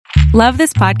Love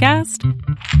this podcast?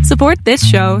 Support this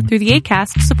show through the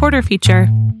Acast supporter feature.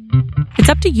 It's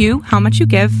up to you how much you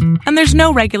give, and there's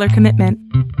no regular commitment.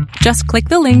 Just click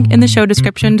the link in the show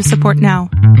description to support now.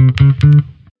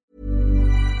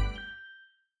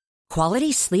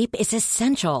 Quality sleep is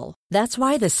essential. That's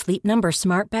why the Sleep Number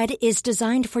Smart Bed is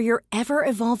designed for your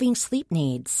ever-evolving sleep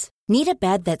needs. Need a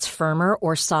bed that's firmer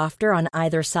or softer on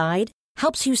either side?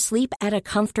 Helps you sleep at a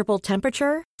comfortable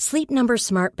temperature? Sleep Number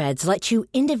Smart Beds let you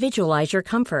individualize your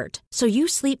comfort, so you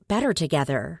sleep better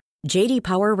together. J.D.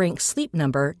 Power ranks Sleep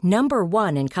Number number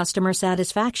 1 in customer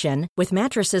satisfaction with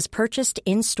mattresses purchased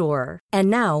in-store. And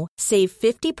now, save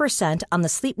 50% on the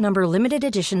Sleep Number Limited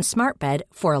Edition Smart Bed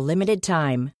for a limited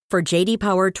time. For J.D.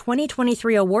 Power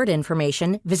 2023 award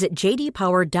information, visit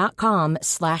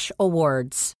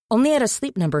jdpower.com/awards. Only at a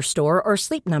Sleep Number store or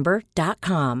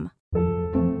sleepnumber.com.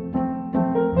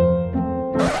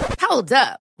 Hold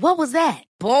up. What was that?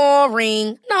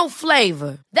 Boring. No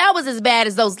flavor. That was as bad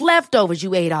as those leftovers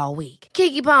you ate all week.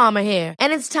 Keke Palmer here,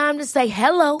 and it's time to say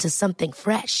hello to something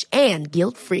fresh and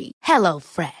guilt-free. Hello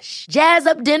Fresh. Jazz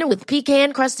up dinner with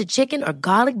pecan-crusted chicken or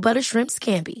garlic butter shrimp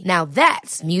scampi. Now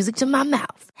that's music to my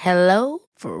mouth. Hello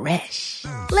Fresh.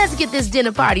 Let's get this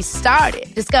dinner party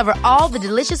started. Discover all the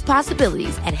delicious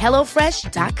possibilities at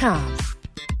hellofresh.com.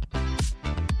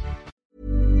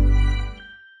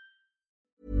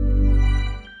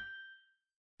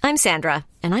 I'm Sandra,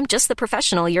 and I'm just the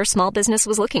professional your small business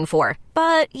was looking for.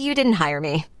 But you didn't hire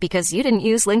me because you didn't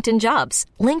use LinkedIn Jobs.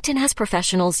 LinkedIn has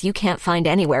professionals you can't find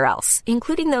anywhere else,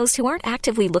 including those who aren't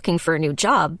actively looking for a new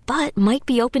job, but might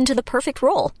be open to the perfect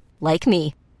role, like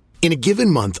me. In a given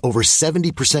month, over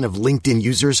 70% of LinkedIn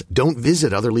users don't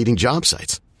visit other leading job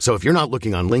sites. So if you're not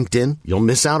looking on LinkedIn, you'll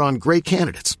miss out on great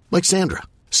candidates like Sandra.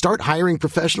 Start hiring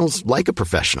professionals like a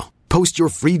professional. Post your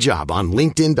free job on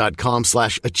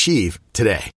linkedin.com/achieve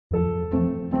today.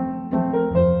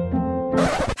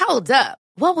 Hold up.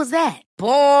 What was that?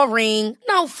 Boring.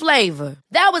 No flavor.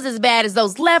 That was as bad as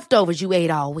those leftovers you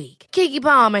ate all week. Keke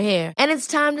Palmer here, and it's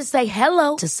time to say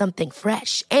hello to something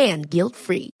fresh and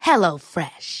guilt-free. Hello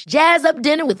Fresh. Jazz up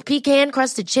dinner with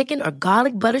pecan-crusted chicken or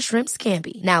garlic butter shrimp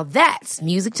scampi. Now that's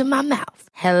music to my mouth.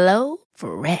 Hello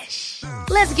Fresh.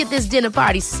 Let's get this dinner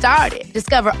party started.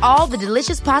 Discover all the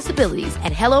delicious possibilities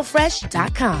at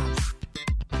hellofresh.com.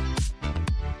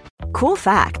 Cool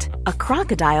fact, a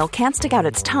crocodile can't stick out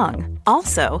its tongue.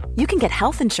 Also, you can get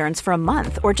health insurance for a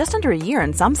month or just under a year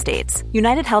in some states.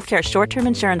 United Healthcare short-term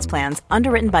insurance plans,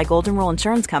 underwritten by Golden Rule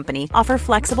Insurance Company, offer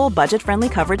flexible, budget-friendly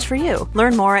coverage for you.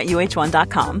 Learn more at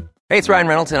uh1.com. Hey, it's Ryan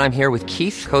Reynolds, and I'm here with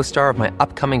Keith, co-star of my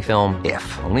upcoming film,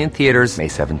 If, only in theaters May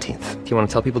 17th. Do you want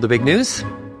to tell people the big news?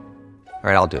 All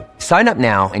right, I'll do it. Sign up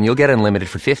now and you'll get unlimited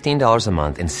for $15 a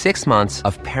month and 6 months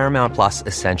of Paramount Plus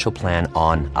Essential Plan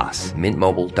on us.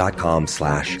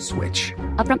 MintMobile.com/switch.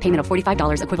 Upfront payment of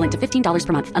 $45 equivalent to $15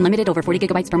 per month. Unlimited over 40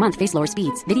 gigabytes per month. Face lower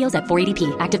speeds. Videos at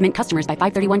 480p. Active Mint customers by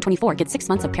 531.24 get 6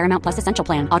 months of Paramount Plus Essential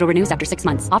Plan. Auto renews after 6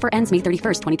 months. Offer ends May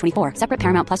 31st, 2024. Separate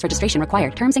Paramount Plus registration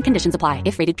required. Terms and conditions apply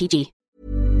if rated PG.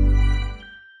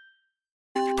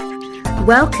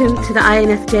 Welcome to the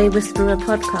INFJ Whisperer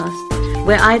podcast,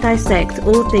 where I dissect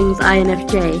all things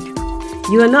INFJ.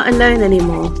 You are not alone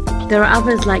anymore. There are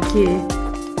others like you.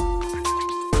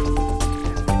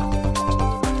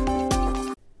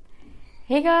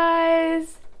 Hey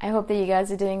guys! I hope that you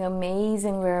guys are doing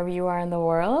amazing wherever you are in the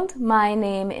world. My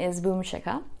name is Boom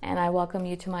Shika, and I welcome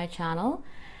you to my channel.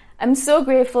 I'm so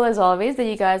grateful as always that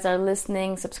you guys are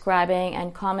listening, subscribing,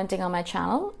 and commenting on my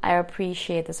channel. I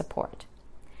appreciate the support.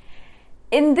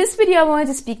 In this video, I wanted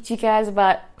to speak to you guys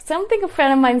about something a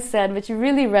friend of mine said, which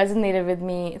really resonated with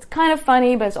me. It's kind of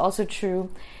funny, but it's also true.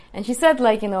 And she said,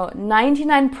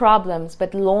 99 problems,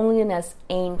 but loneliness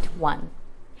ain't one.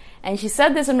 And she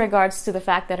said this in regards to the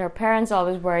fact that her parents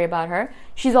always worry about her.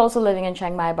 She's also living in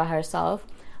Chiang Mai by herself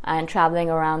and traveling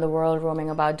around the world, roaming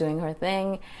about, doing her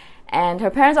thing. And her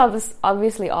parents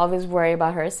obviously always worry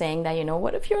about her, saying that,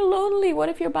 what if you're lonely? What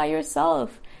if you're by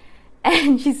yourself?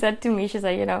 And she said to me, she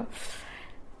said,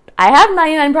 I have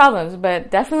 99 problems,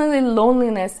 but definitely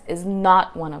loneliness is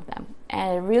not one of them.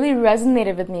 And it really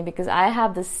resonated with me because I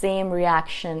have the same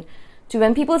reaction to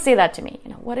when people say that to me.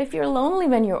 What if you're lonely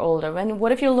when you're older?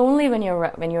 What if you're lonely when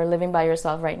you're living by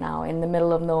yourself right now in the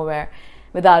middle of nowhere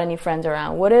without any friends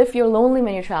around? What if you're lonely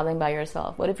when you're traveling by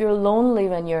yourself? What if you're lonely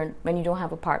when you don't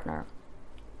have a partner?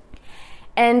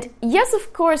 And yes,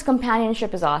 of course,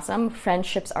 companionship is awesome.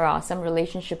 Friendships are awesome.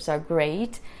 Relationships are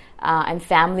great. And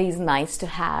family is nice to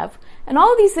have. And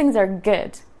all these things are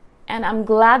good. And I'm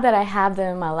glad that I have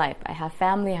them in my life. I have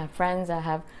family, I have friends, I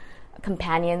have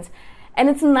companions. And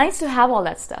it's nice to have all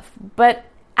that stuff. But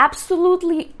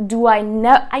absolutely do I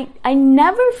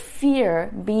never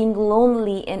fear being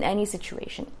lonely in any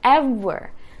situation,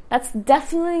 ever. That's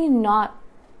definitely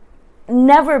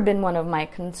never been one of my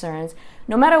concerns.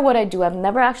 No matter what I do, I've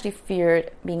never actually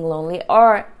feared being lonely,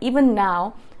 or even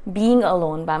now, being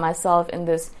alone by myself in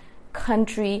this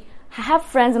country. I have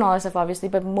friends and all that stuff, obviously,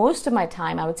 but most of my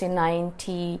time, I would say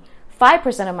 95%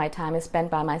 of my time is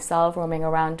spent by myself, roaming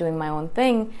around, doing my own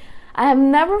thing. I have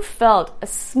never felt a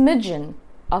smidgen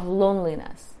of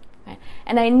loneliness. Right?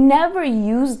 And I never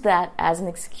used that as an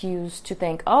excuse to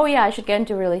think, oh yeah, I should get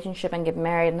into a relationship and get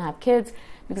married and have kids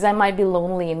because I might be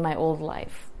lonely in my older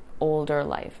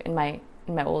life, in my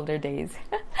older days,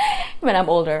 when I'm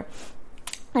older.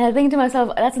 And I think to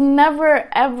myself, that's never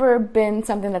ever been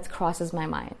something that crosses my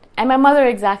mind. And my mother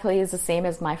exactly is the same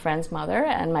as my friend's mother,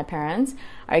 and my parents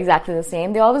are exactly the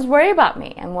same. They always worry about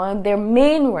me, and one of their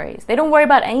main worries, they don't worry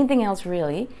about anything else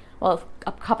really. Well,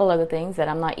 a couple other things, that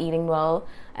I'm not eating well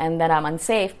and that I'm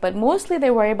unsafe, but mostly they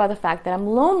worry about the fact that I'm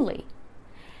lonely.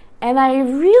 And I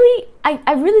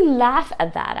really laugh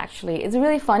at that, actually. It's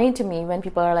really funny to me when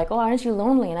people are like, oh, aren't you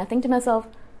lonely? And I think to myself,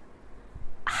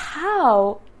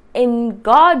 how in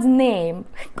God's name,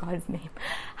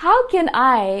 how can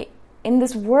I, in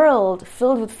this world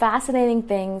filled with fascinating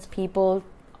things, people,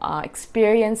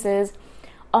 experiences,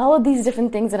 all of these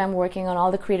different things that I'm working on, all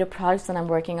the creative projects that I'm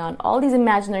working on, all these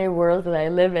imaginary worlds that I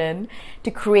live in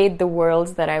to create the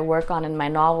worlds that I work on in my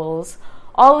novels,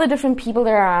 all the different people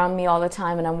that are around me all the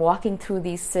time, and I'm walking through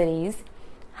these cities,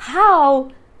 how,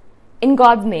 in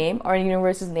God's name, or in the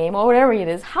universe's name, or whatever it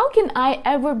is, how can I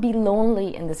ever be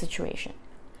lonely in this situation?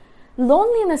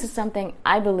 Loneliness is something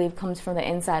I believe comes from the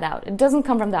inside out. It doesn't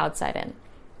come from the outside in.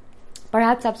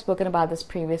 Perhaps I've spoken about this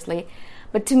previously,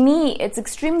 but to me, it's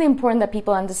extremely important that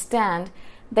people understand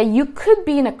that you could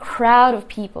be in a crowd of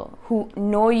people who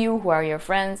know you, who are your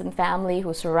friends and family,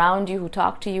 who surround you, who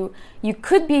talk to you. You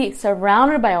could be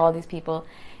surrounded by all these people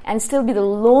and still be the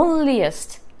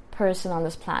loneliest person on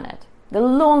this planet. The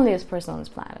loneliest person on this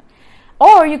planet.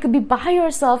 Or you could be by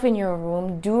yourself in your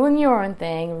room, doing your own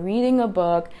thing, reading a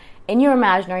book, in your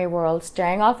imaginary world,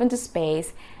 staring off into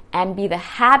space, and be the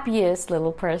happiest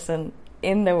little person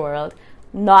in the world,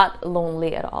 not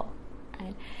lonely at all.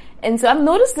 Right? And so I've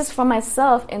noticed this for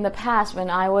myself in the past when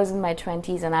I was in my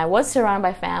 20s and I was surrounded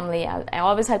by family. I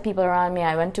always had people around me.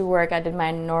 I went to work. I did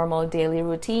my normal daily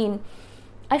routine.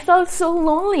 I felt so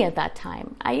lonely at that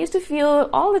time. I used to feel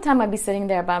all the time I'd be sitting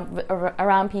there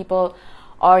around people,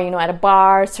 or at a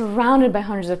bar surrounded by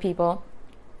hundreds of people,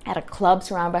 at a club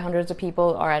surrounded by hundreds of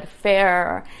people, or at a fair,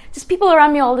 or just people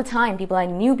around me all the time, people I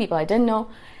knew, people I didn't know.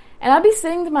 And I'd be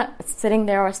sitting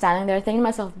there or standing there thinking to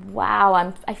myself,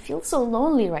 wow, I feel so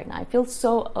lonely right now. I feel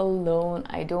so alone.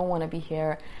 I don't want to be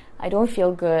here. I don't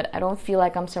feel good. I don't feel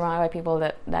like I'm surrounded by people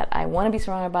that I want to be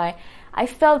surrounded by. I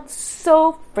felt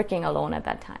so freaking alone at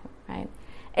that time, right?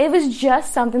 It was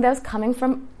just something that was coming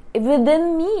from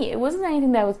within me. It wasn't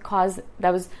anything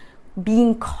that was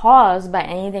being caused by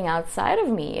anything outside of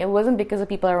me. It wasn't because the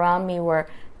people around me were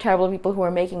terrible people who were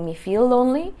making me feel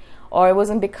lonely, or it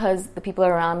wasn't because the people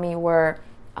around me were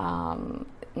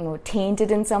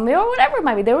tainted in some way, or whatever it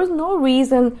might be. There was no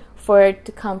reason for it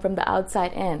to come from the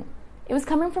outside in. It was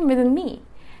coming from within me.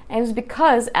 And it was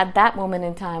because at that moment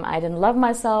in time, I didn't love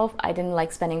myself. I didn't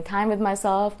like spending time with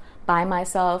myself, by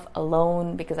myself,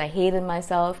 alone, because I hated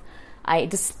myself. I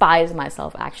despised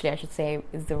myself, actually, I should say,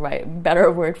 is the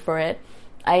better word for it.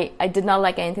 I did not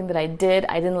like anything that I did.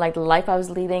 I didn't like the life I was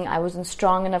leading. I wasn't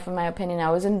strong enough, in my opinion. I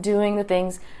wasn't doing the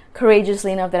things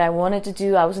courageously enough that I wanted to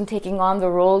do. I wasn't taking on the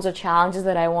roles or challenges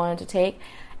that I wanted to take.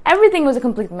 Everything was a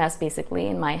complete mess, basically,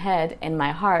 in my head, in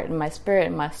my heart, in my spirit,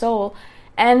 in my soul.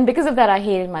 And because of that, I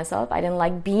hated myself. I didn't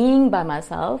like being by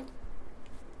myself.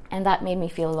 And that made me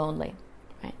feel lonely.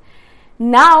 Right?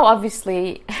 Now,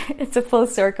 obviously, it's a full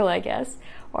circle, I guess.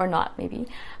 Or not, maybe.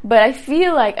 But I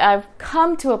feel like I've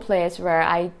come to a place where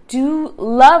I do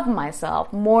love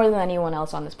myself more than anyone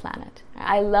else on this planet.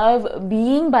 I love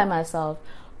being by myself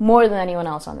more than anyone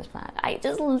else on this planet. I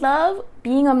just love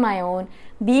being on my own,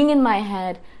 being in my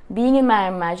head, being in my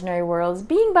imaginary worlds,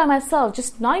 being by myself,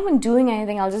 just not even doing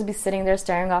anything. I'll just be sitting there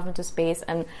staring off into space,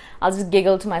 and I'll just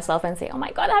giggle to myself and say, oh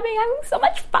my God, I'm having so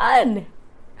much fun.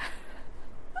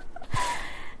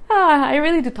 I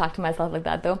really do talk to myself like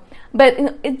that, though. But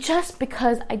it's just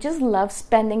because I just love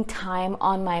spending time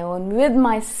on my own with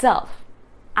myself.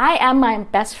 I am my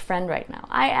best friend right now.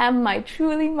 I am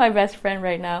truly my best friend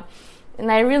right now. And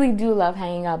I really do love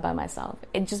hanging out by myself.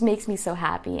 It just makes me so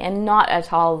happy and not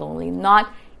at all lonely.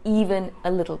 Not even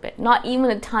a little bit. Not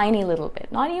even a tiny little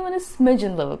bit. Not even a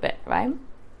smidgen little bit, right?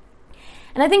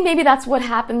 And I think maybe that's what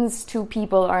happens to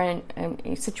people or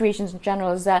in situations in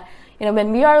general, is that,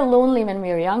 when we are lonely when we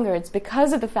are younger, it's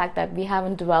because of the fact that we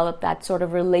haven't developed that sort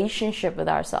of relationship with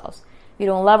ourselves. We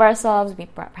don't love ourselves, we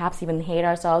perhaps even hate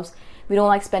ourselves. We don't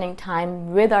like spending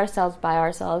time with ourselves, by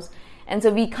ourselves. And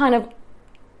so we kind of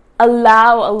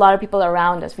allow a lot of people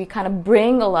around us. We kind of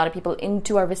bring a lot of people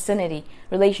into our vicinity,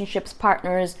 relationships,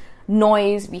 partners,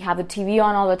 noise. We have the TV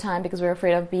on all the time because we're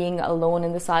afraid of being alone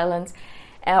in the silence,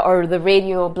 or the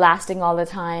radio blasting all the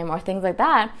time, or things like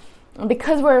that.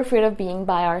 Because we're afraid of being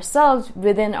by ourselves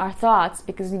within our thoughts,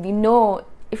 because we know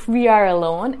if we are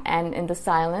alone and in the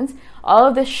silence, all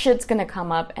of this shit's going to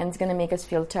come up and it's going to make us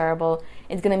feel terrible.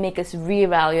 It's going to make us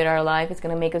reevaluate our life. It's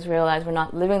going to make us realize we're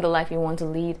not living the life we want to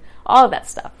lead. All of that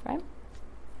stuff, right?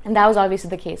 And that was obviously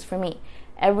the case for me.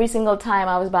 Every single time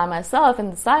I was by myself in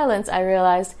the silence, I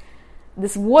realized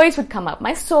this voice would come up.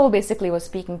 My soul basically was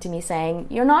speaking to me saying,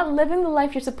 you're not living the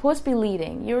life you're supposed to be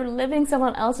leading. You're living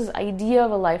someone else's idea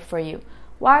of a life for you.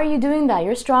 Why are you doing that?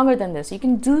 You're stronger than this. You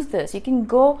can do this. You can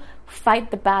go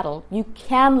fight the battle. You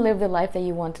can live the life that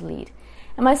you want to lead.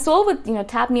 And my soul would,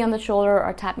 tap me on the shoulder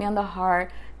or tap me on the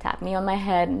heart, tap me on my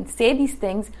head, and say these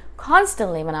things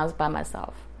constantly when I was by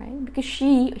myself, right? Because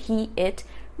it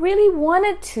really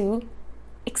wanted to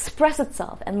express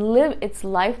itself and live its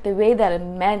life the way that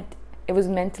it was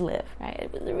meant to live, right?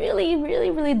 It was really,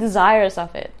 really, really desirous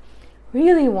of it.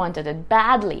 Really wanted it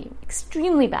badly,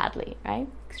 extremely badly, right?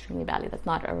 Extremely badly, that's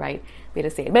not a right way to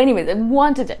say it. But anyways, it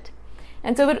wanted it.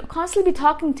 And so it would constantly be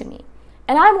talking to me.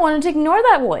 And I wanted to ignore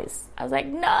that voice. I was like,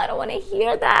 no, I don't want to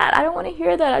hear that. I don't want to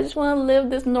hear that. I just want to live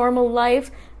this normal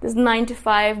life, this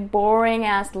 9-to-5 boring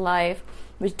ass life,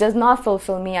 which does not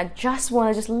fulfill me. I just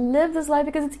want to just live this life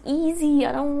because it's easy.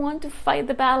 I don't want to fight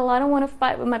the battle. I don't want to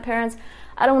fight with my parents.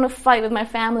 I don't want to fight with my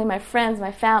family, my friends,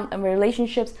 my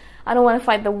relationships. I don't want to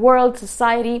fight the world,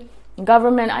 society,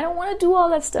 government. I don't want to do all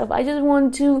that stuff. I just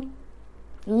want to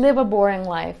live a boring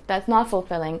life that's not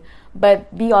fulfilling,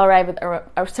 but be all right with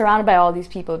or surrounded by all these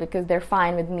people because they're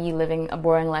fine with me living a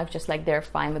boring life just like they're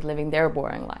fine with living their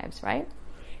boring lives, right?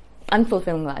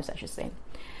 Unfulfilling lives, I should say.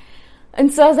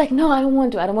 And so I was like, no, I don't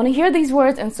want to hear these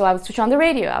words. And so I would switch on the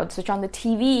radio, I would switch on the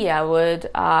TV, I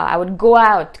would go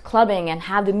out clubbing and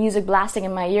have the music blasting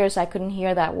in my ears so I couldn't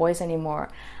hear that voice anymore.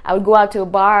 I would go out to a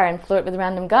bar and flirt with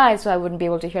random guys so I wouldn't be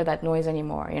able to hear that noise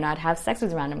anymore. I'd have sex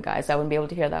with random guys so I wouldn't be able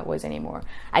to hear that voice anymore.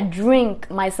 I'd drink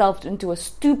myself into a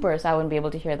stupor so I wouldn't be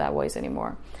able to hear that voice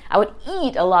anymore. I would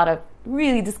eat a lot of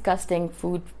really disgusting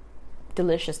food,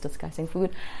 delicious, disgusting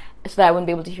food, so that I wouldn't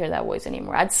be able to hear that voice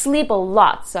anymore. I'd sleep a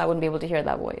lot so I wouldn't be able to hear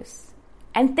that voice.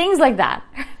 And things like that.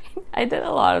 I did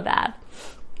a lot of that.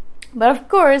 But of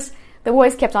course, the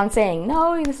voice kept on saying,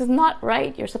 no, this is not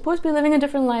right. You're supposed to be living a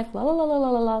different life. La la la la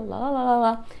la la la la la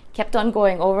la. Kept on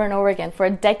going over and over again for a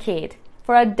decade.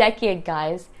 For a decade,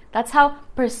 guys. That's how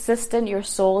persistent your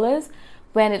soul is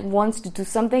when it wants to do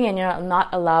something and you're not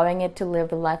allowing it to live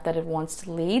the life that it wants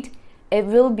to lead. It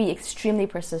will be extremely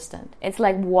persistent. It's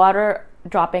like water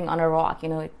dropping on a rock.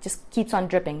 It just keeps on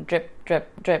dripping, drip,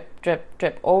 drip, drip, drip,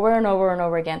 drip, over and over and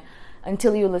over again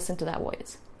until you listen to that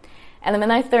voice. And then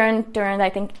when I turned, I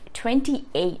think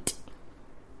 28,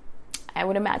 I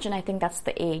would imagine, I think that's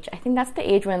the age. I think that's the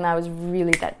age when I was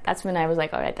really, that's when I was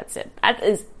like, all right, that's it. That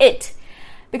is it.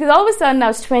 Because all of a sudden I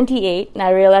was 28 and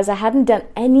I realized I hadn't done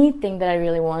anything that I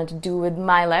really wanted to do with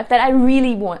my life that I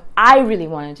really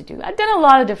wanted to do. I'd done a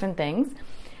lot of different things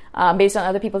based on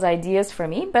other people's ideas for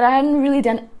me, but I hadn't really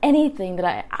done anything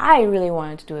that I really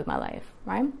wanted to do with my life,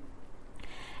 right?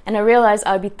 And I realized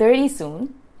I would be 30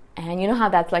 soon. And you know how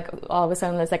that's like all of a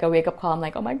sudden it's like a wake-up call. I'm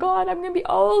like, oh my God, I'm going to be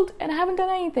old and I haven't done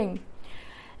anything.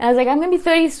 And I was like, I'm going to be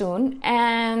 30 soon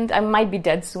and I might be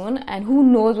dead soon. And who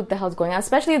knows what the hell's going on.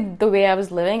 Especially the way I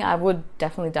was living, I would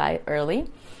definitely die early.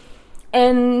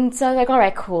 And so I was like, all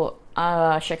right, cool.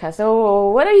 Shikha, so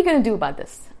what are you going to do about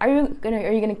this? Are you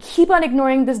going to keep on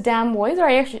ignoring this damn voice, or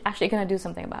are you actually going to do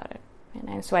something about it?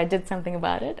 And so I did something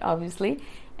about it, obviously.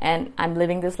 And I'm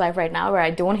living this life right now where I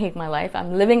don't hate my life.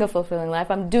 I'm living a fulfilling life.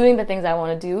 I'm doing the things I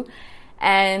want to do.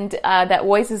 And that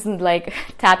voice isn't like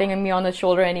tapping me on the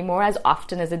shoulder anymore as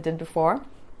often as it did before.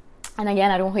 And again,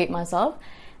 I don't hate myself.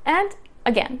 And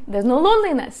again, there's no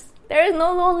loneliness. There is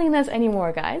no loneliness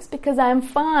anymore, guys, because I'm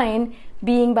fine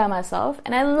being by myself.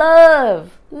 And I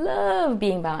love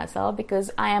being by myself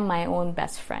because I am my own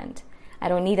best friend. I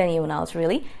don't need anyone else,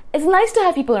 really. It's nice to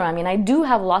have people around me. And I do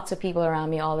have lots of people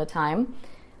around me all the time.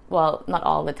 Well, not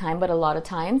all the time, but a lot of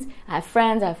times. I have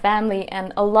friends, I have family,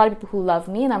 and a lot of people who love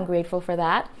me, and I'm grateful for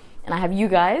that. And I have you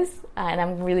guys, and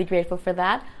I'm really grateful for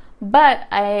that. But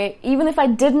even if I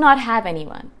did not have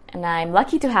anyone, And I'm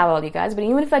lucky to have all you guys, but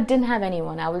even if I didn't have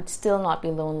anyone, I would still not be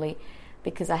lonely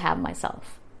because I have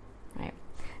myself, right?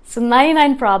 So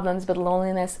 99 problems, but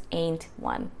loneliness ain't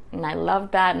one. And I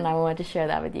love that, and I wanted to share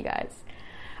that with you guys.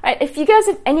 All right, if you guys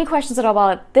have any questions at all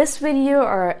about this video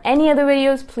or any other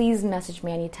videos, please message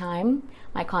me anytime.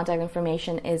 My contact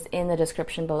information is in the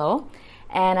description below.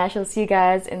 And I shall see you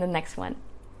guys in the next one.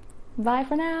 Bye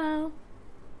for now.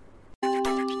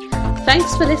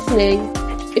 Thanks for listening.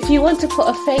 If you want to put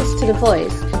a face to the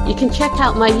voice, you can check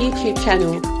out my YouTube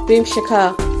channel, Boom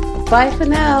Shikha. Bye for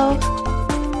now.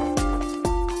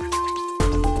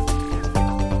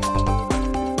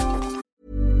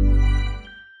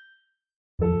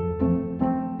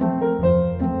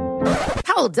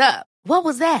 Hold up. What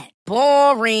was that?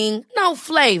 Boring. No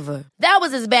flavor. That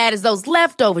was as bad as those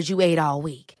leftovers you ate all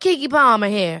week. Keke Palmer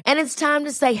here. And it's time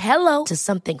to say hello to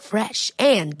something fresh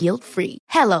and guilt-free.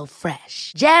 Hello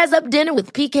Fresh. Jazz up dinner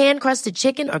with pecan-crusted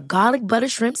chicken or garlic butter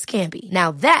shrimp scampi.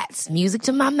 Now that's music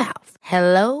to my mouth.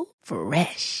 Hello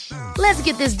Fresh. Let's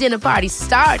get this dinner party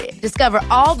started. Discover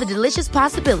all the delicious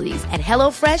possibilities at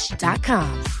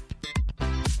HelloFresh.com.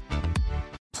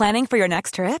 Planning for your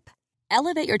next trip?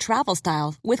 Elevate your travel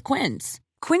style with Quince.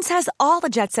 Quince has all the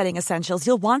jet-setting essentials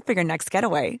you'll want for your next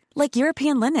getaway, like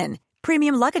European linen,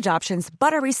 premium luggage options,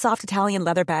 buttery soft Italian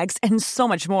leather bags, and so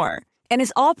much more. And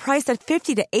is all priced at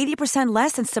 50 to 80%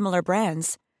 less than similar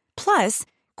brands. Plus,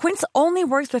 Quince only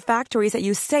works with factories that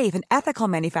use safe and ethical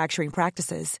manufacturing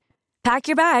practices. Pack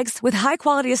your bags with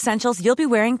high-quality essentials you'll be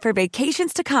wearing for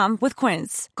vacations to come with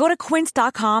Quince. Go to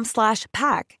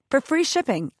quince.com/pack for free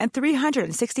shipping and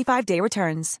 365-day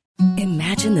returns.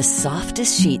 Imagine the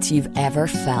softest sheets you've ever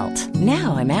felt.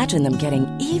 Now imagine them getting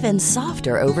even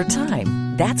softer over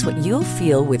time. That's what you'll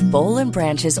feel with Boll &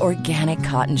 Branch's organic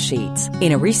cotton sheets.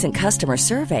 In a recent customer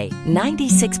survey,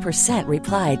 96%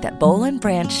 replied that Boll &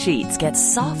 Branch sheets get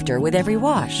softer with every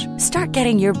wash. Start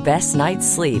getting your best night's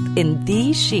sleep in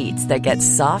these sheets that get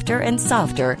softer and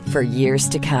softer for years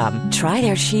to come. Try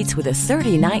their sheets with a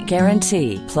 30-night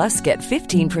guarantee. Plus, get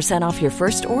 15% off your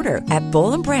first order at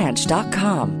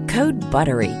bollandbranch.com. Code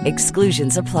BUTTERY.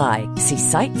 Exclusions apply. See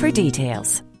site for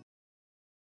details.